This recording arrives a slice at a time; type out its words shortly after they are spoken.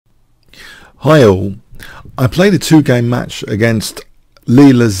Hi all, I played a 2-game match against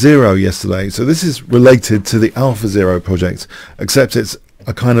Leela Zero yesterday, so this is related to the AlphaZero project, except it's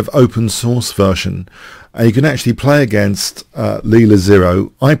a kind of open source version. You can actually play against Leela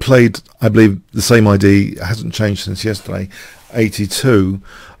Zero. I played, I believe, the same ID, it hasn't changed since yesterday, 82,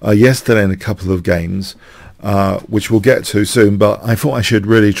 yesterday in a couple of games, which we'll get to soon, but I thought I should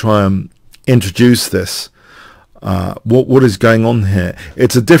really try and introduce this. What is going on here?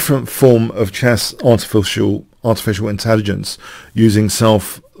 It's a different form of chess artificial intelligence using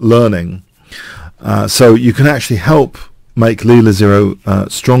self-learning. So you can actually help make Leela Zero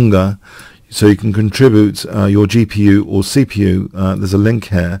stronger, so you can contribute your GPU or CPU. There's a link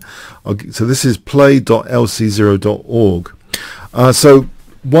here. So this is play.lczero.org. So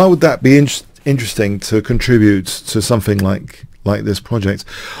why would that be interesting to contribute to something like this project?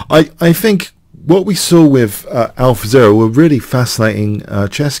 I think what we saw with Alphazero were really fascinating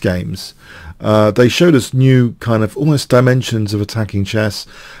chess games. They showed us new kind of almost dimensions of attacking chess,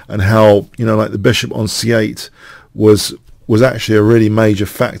 and how, you know, like the bishop on c8 was actually a really major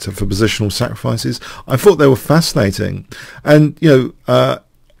factor for positional sacrifices. I thought they were fascinating, and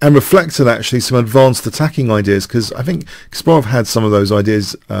and reflected actually some advanced attacking ideas, because I think Kasparov had some of those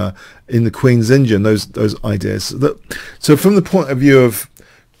ideas in the Queen's Engine. Those ideas. So from the point of view of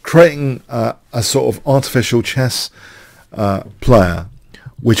creating a sort of artificial chess player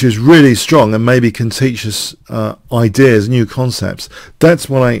which is really strong and maybe can teach us ideas, new concepts, that's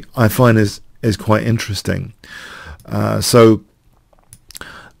what I find is quite interesting. So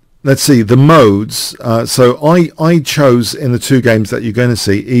let's see the modes. So I chose in the 2 games that you're going to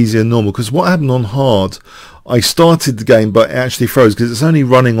see easy and normal, because what happened on hard, I started the game but it actually froze because it's only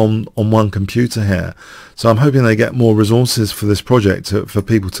running on one computer here. So I'm hoping they get more resources for this project for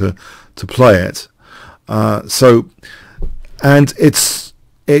people to play it. And it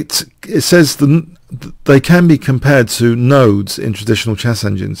says they can be compared to nodes in traditional chess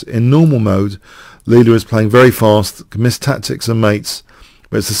engines. In normal mode, Leela is playing very fast, can miss tactics and mates,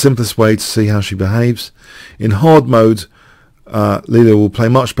 but it's the simplest way to see how she behaves. In hard mode, Leela will play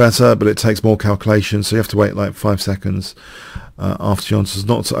much better, but it takes more calculation, so you have to wait like 5 seconds after she answers,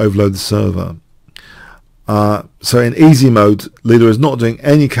 not to overload the server. So in easy mode, Leela is not doing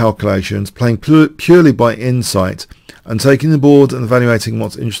any calculations, playing purely by insight and taking the board and evaluating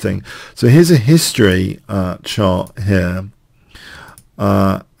what's interesting. So here's a history chart here,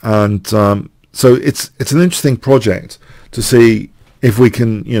 so it's an interesting project to see if we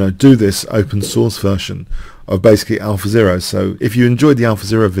can do this open source version of basically AlphaZero. So if you enjoyed the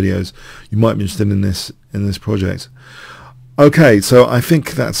AlphaZero videos, you might be interested in this project. Okay, so I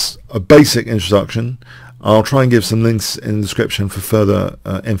think that's a basic introduction. I'll try and give some links in the description for further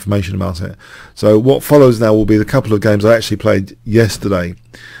information about it. So what follows now will be the couple of games I actually played yesterday,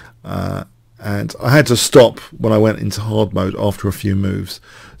 and I had to stop when I went into hard mode after a few moves,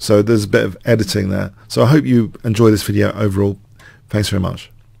 so there's a bit of editing there. So I hope you enjoy this video overall. Thanks very much.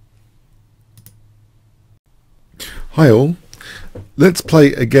 Hi all, let's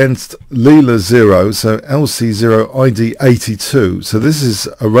play against Leela Zero, so LC0 ID 82. So this is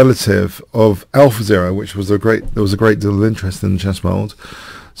a relative of AlphaZero, which was there was a great deal of interest in the chess world.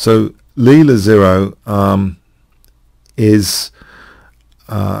 So Leela Zero is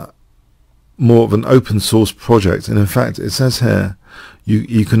more of an open source project, and in fact it says here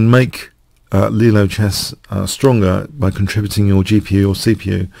you can make Leela chess stronger by contributing your GPU or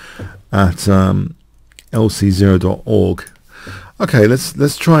CPU at lczero.org. Okay,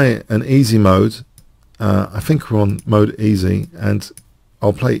 let's try an easy mode. I think we're on mode easy, and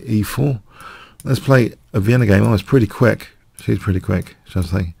I'll play e4. Let's play a Vienna game. Oh, it's pretty quick. She's pretty quick, shall I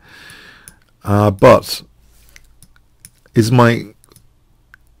say. But is my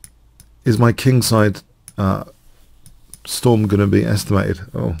kingside storm going to be estimated?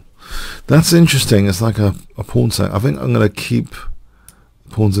 Oh, that's interesting. It's like a pawn set. I think I'm going to keep the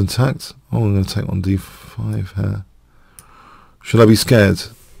pawns intact. Oh, I'm going to take on d5 here. Should I be scared?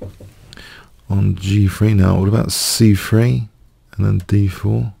 On g3 now. What about c3 and then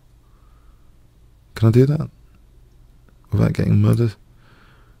d4? Can I do that without getting murdered?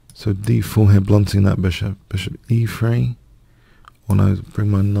 So d4 here, blunting that bishop. Bishop e3. Or no, bring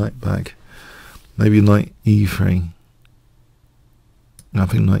my knight back. Maybe knight e3. I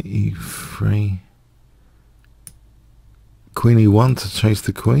think knight e3. Queen e1 to chase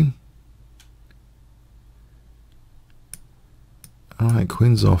the queen. Alright,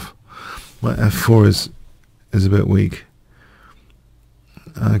 queen's off. My f4 is a bit weak.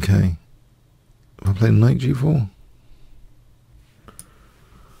 Okay. If I play knight g4.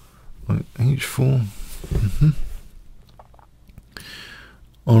 Knight h4.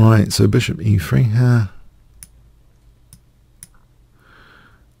 Alright, so bishop e3 here.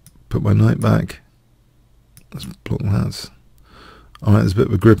 Put my knight back. Let's block that. Alright, there's a bit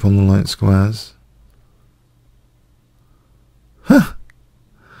of a grip on the light squares. Huh!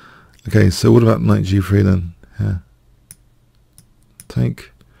 Okay, so what about knight g3 then? Here.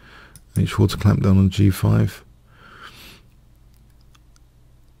 Take. h4 to clamp down on g5.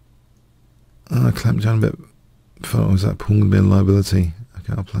 Clamp down a bit. Oh, is that pawn going to be a liability?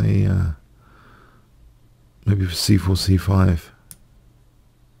 Okay, I'll play maybe for c4, c5.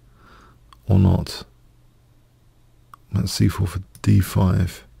 Or not. That's c4 for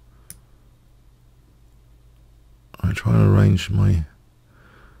d5. I try and arrange my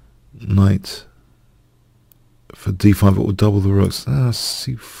knight for d5. It will double the rooks.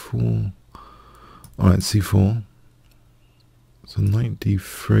 C4. Alright, c4. So knight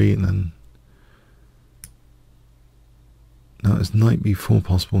d3 and then... Now is knight b4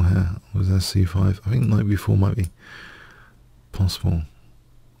 possible here? Or is there c5? I think knight b4 might be possible.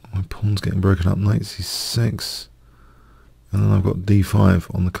 My pawn's getting broken up. Knight c6. And then I've got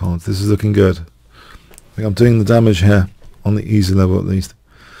d5 on the cards. This is looking good. I think I'm doing the damage here. On the easy level at least.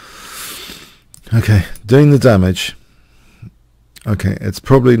 Okay, doing the damage. Okay, it's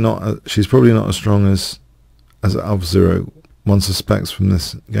probably not... she's probably not as strong as AlphaZero, one suspects from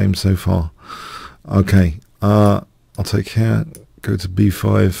this game so far. Okay, I'll take here, go to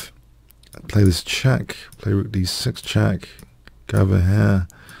b5, play this check, play rook d6 check, go over here,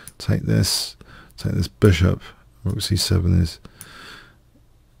 take this bishop, rook c7 is...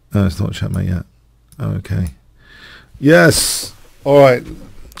 No, it's not checkmate yet. Okay. Yes! Alright,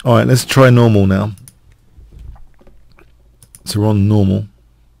 let's try normal now. So we're on normal.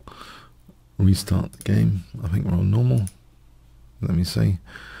 Restart the game. I think we're on normal. Let me see.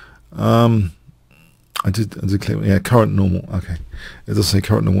 I did click, yeah, current normal. Okay, it does say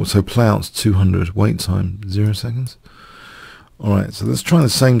current normal. So play out's 200, wait time 0 seconds. Alright, so let's try the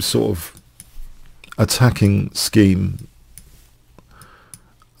same sort of attacking scheme.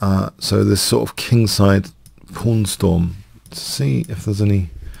 So this sort of kingside pawn storm, to see if there's any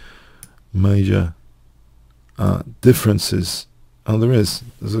major differences. Oh, there is.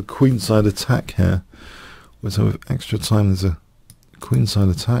 There's a queenside attack here. So with extra time, there's a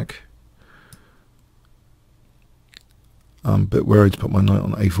queenside attack. I'm a bit worried to put my knight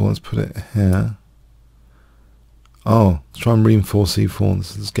on a4. Let's put it here. Oh, let's try and reinforce e4.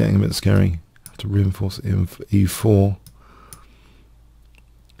 This is getting a bit scary. Have to reinforce e4.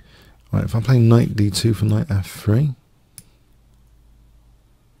 Right, if I play knight d2 for knight f3.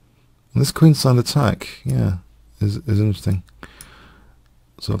 This queenside attack, yeah, is interesting.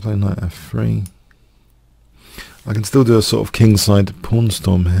 So I play knight f3. I can still do a sort of kingside pawn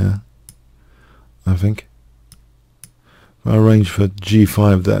storm here, I think. If I arrange for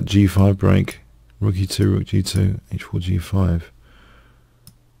g5, that g5 break, rook e2, rook g2, h4, g5.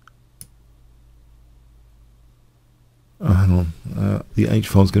 Oh, hang on, the h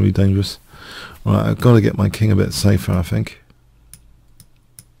file is going to be dangerous. Right, I've got to get my king a bit safer, I think.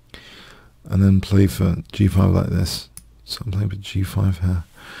 And then play for g5 like this. So I'm playing for g5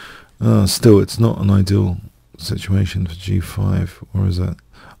 here. Still, it's not an ideal situation for g5, or is it?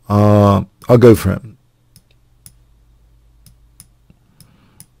 I'll go for it.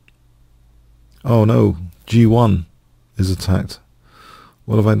 Oh no, g1 is attacked.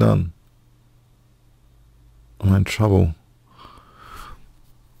 What have I done? Am I in trouble?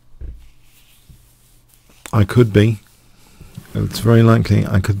 I could be. It's very likely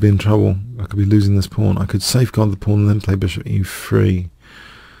I could be in trouble. I could be losing this pawn. I could safeguard the pawn and then play bishop e3.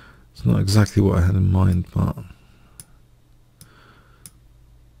 It's not exactly what I had in mind, but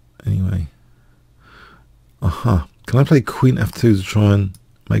anyway. Aha. Can I play queen f2 to try and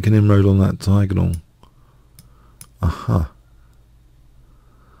make an inroad on that diagonal? Aha.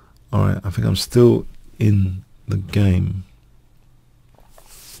 Alright, I think I'm still in the game.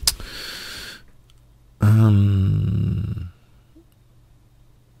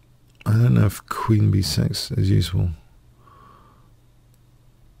 I don't know if queen b6 is useful.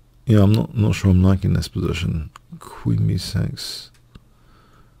 Yeah, I'm not sure I'm liking this position. Queen b6.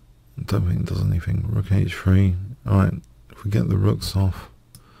 I don't think it does anything. Rook h3. Alright, if we get the rooks off,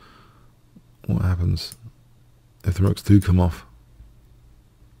 what happens if the rooks do come off?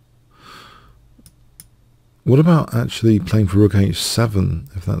 What about actually playing for rook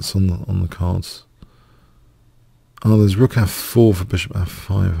h7 if that's on the cards? Oh, there's rook f4 for bishop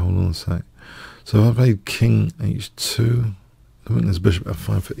f5. Hold on a sec. So if I played king h2, I think there's bishop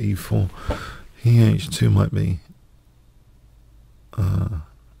f5 for e4. King h2 might be a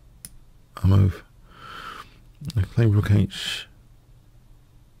move. I play rook h.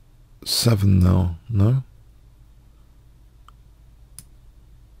 7 now, no?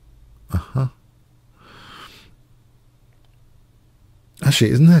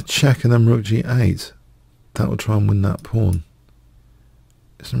 Actually, isn't there check and then rook g8? That will try and win that pawn.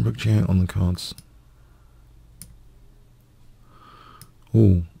 Isn't rook g8 on the cards?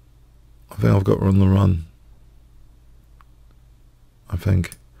 Oh, I think I've got her on the run. I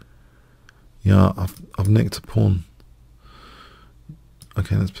think. Yeah, I've nicked a pawn.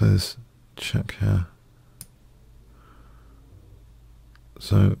 Okay, let's play this check here.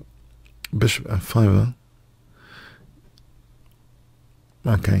 So, bishop f5.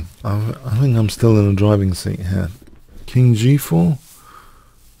 Okay, I think I'm still in a driving seat here. King g4.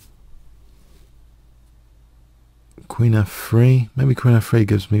 Queen f3. Maybe queen f3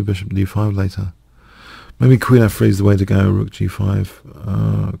 gives me bishop d5 later. Maybe queen f3 is the way to go. Rook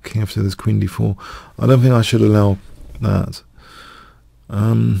g5. King f2, there's queen d4. I don't think I should allow that.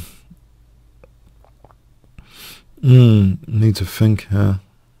 Need to think here.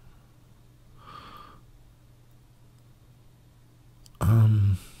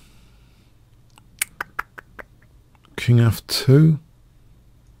 King f2.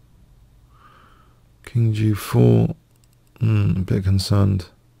 King g4. A bit concerned.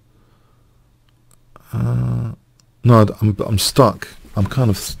 No, I'm stuck. I'm kind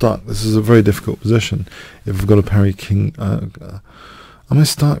of stuck. This is a very difficult position. If I've got to parry king, am I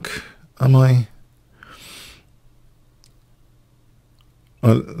stuck? Am I?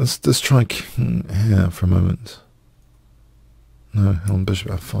 Let's try king here for a moment. No, held on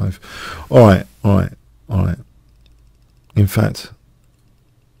bishop f5. All right. In fact,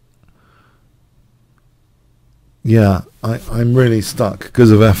 yeah, I'm really stuck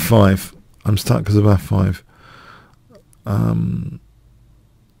because of f5. I'm stuck because of f5.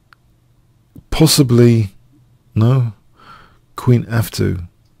 Possibly, no. Queen f2.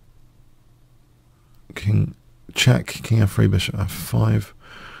 King check. King f3. Bishop f5.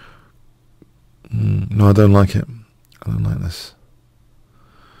 No, I don't like it. I don't like this.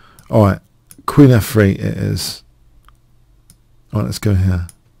 All right, Queen f3 it is. All right, let's go here.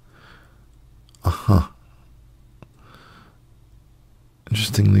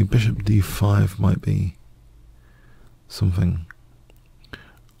 Interestingly, bishop d5 might be something.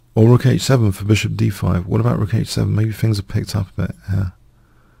 Or rook h7 for bishop d5. What about rook h7? Maybe things are picked up a bit here.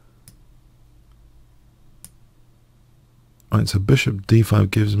 Alright, so bishop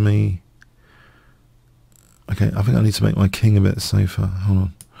d5 gives me... Okay, I think I need to make my king a bit safer. Hold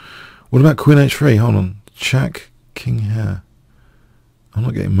on. What about queen h3? Hold on. Check, king here. I'm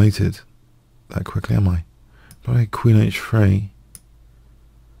not getting mated that quickly, am I? Probably queen h3.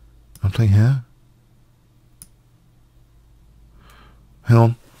 I'm playing here. Hang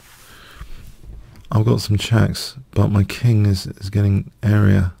on. I've got some checks, but my king is getting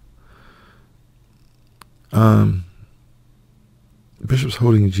area. Bishop's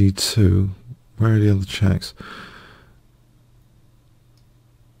holding g2. Where are the other checks?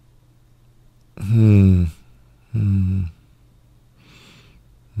 Where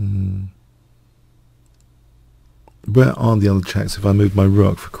are the other checks if I move my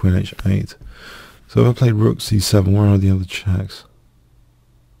rook for queen h8? So if I played rook c7, where are the other checks?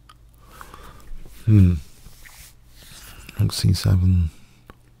 Rook c7.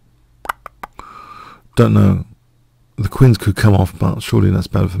 Don't know. The queens could come off, but surely that's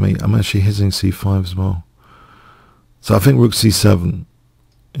better for me. I'm actually hitting c5 as well. So I think rook c7.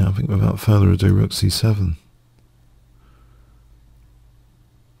 Yeah, I think without further ado, rook c7.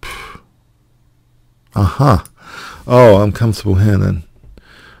 Aha! Oh, I'm comfortable here then.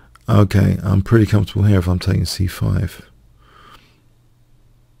 Okay, I'm pretty comfortable here if I'm taking c5.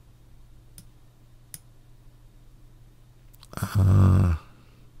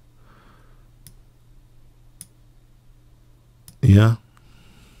 Yeah.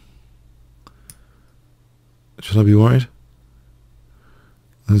 Should I be worried?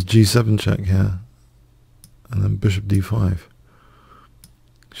 There's g7 check here. And then bishop d5.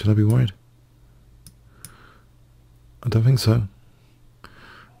 Should I be worried? I don't think so.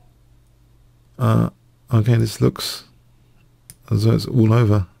 Okay, this looks as though it's all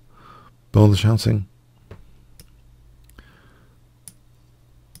over. Bother shouting.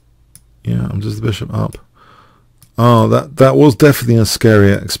 Yeah, I'm just the bishop up. Oh, that was definitely a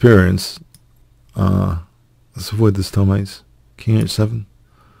scary experience. Let's avoid the stalemates. King h7.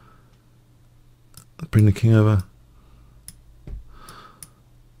 Bring the king over.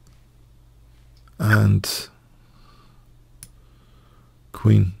 And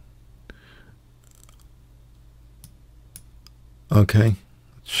queen. Okay,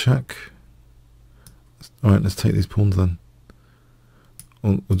 check. Alright, let's take these pawns then.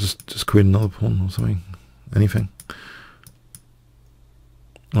 or just create another pawn or something, anything.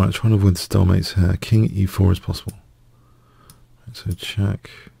 All right, trying to avoid stalemates here. King e4 is possible. So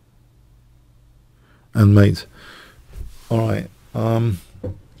check and mate. All right. All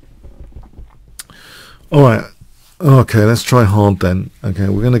right. Okay, let's try hard then. Okay,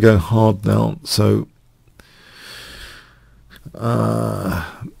 we're going to go hard now. So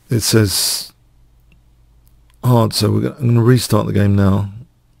it says hard. So I'm going to restart the game now.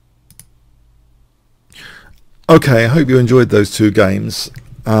 Okay, I hope you enjoyed those two games.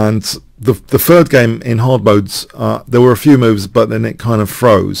 And the third game in hard modes, there were a few moves, but then it kind of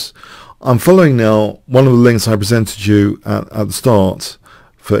froze. I'm following now one of the links I presented you at the start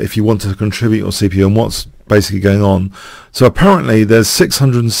for if you want to contribute your CPU and what's basically going on. So apparently there's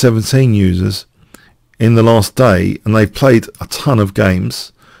 617 users in the last day, and they've played a ton of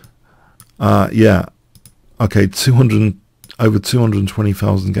games. Yeah, okay, over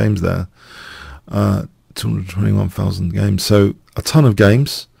 220,000 games there. 221,000 games, so a ton of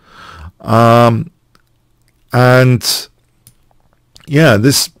games. And yeah,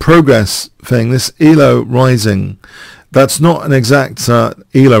 this progress thing, this ELO rising, that's not an exact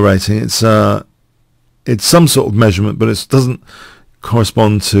ELO rating. It's some sort of measurement, but it doesn't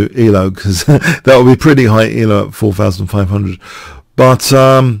correspond to ELO, because that would be pretty high ELO at 4,500. But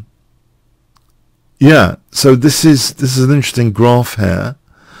yeah, so this is an interesting graph here.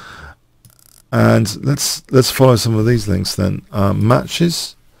 And let's follow some of these links then.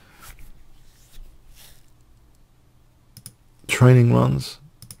 Matches, training runs,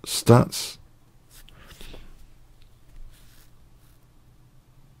 stats.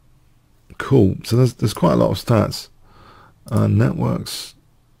 Cool. So there's quite a lot of stats. Networks,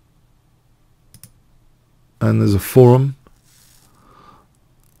 and there's a forum.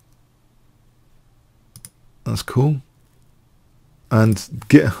 That's cool. And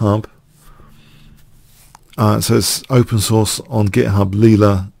GitHub. So it's open source on GitHub,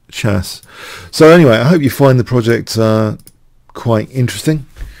 Leela Chess. So anyway, I hope you find the project quite interesting.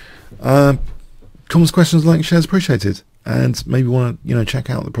 Comments, questions, likes, shares appreciated, and maybe want to check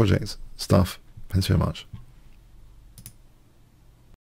out the project stuff. Thanks very much.